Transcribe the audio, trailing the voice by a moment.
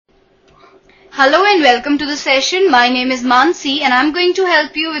Hello and welcome to the session. My name is Mansi and I am going to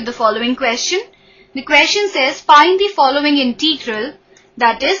help you with the following question. The question says find the following integral,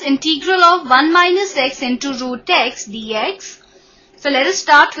 that is integral of 1 minus x into root x dx. So let us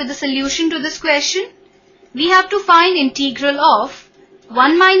start with the solution to this question. We have to find integral of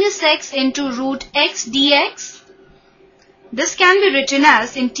 1 minus x into root x dx. This can be written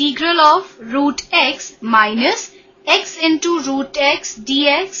as integral of root x minus x into root x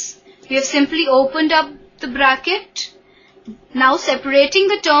dx. We have simply opened up the bracket. Now separating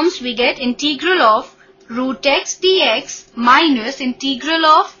the terms, we get integral of root x dx minus integral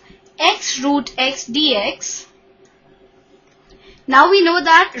of x root x dx. Now we know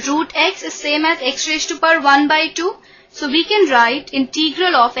that root x is same as x raised to power 1 by 2. So we can write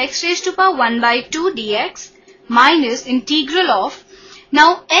integral of x raised to power 1 by 2 dx minus integral of,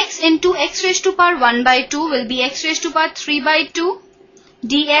 now x into x raised to power 1 by 2 will be x raised to power 3 by 2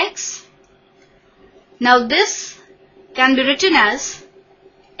 dx. Now this can be written as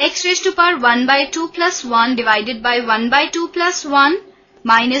x raised to power 1 by 2 plus 1 divided by 1 by 2 plus 1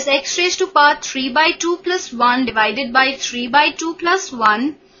 minus x raised to power 3 by 2 plus 1 divided by 3 by 2 plus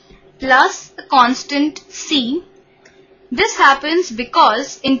 1 plus a constant c. This happens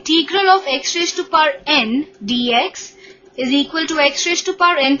because integral of x raised to power n dx is equal to x raised to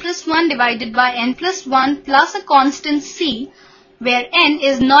power n plus 1 divided by n plus 1 plus a constant c, where n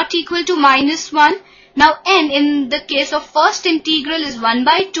is not equal to minus 1. Now n in the case of first integral is 1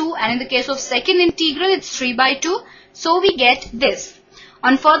 by 2 and in the case of second integral it's 3 by 2. So we get this.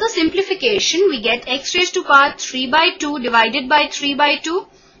 On further simplification, we get x raised to power 3 by 2 divided by 3 by 2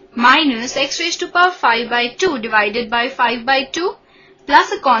 minus x raised to power 5 by 2 divided by 5 by 2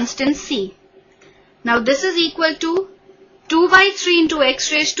 plus a constant c. Now this is equal to 2 by 3 into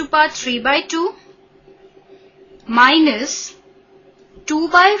x raised to power 3 by 2 minus 2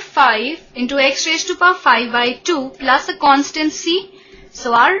 by 5 into x raised to power 5 by 2 plus a constant c.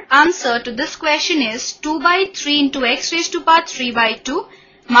 So our answer to this question is 2 by 3 into x raised to power 3 by 2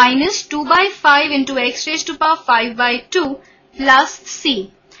 minus 2 by 5 into x raised to power 5 by 2 plus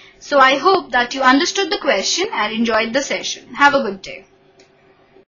c. So I hope that you understood the question and enjoyed the session. Have a good day.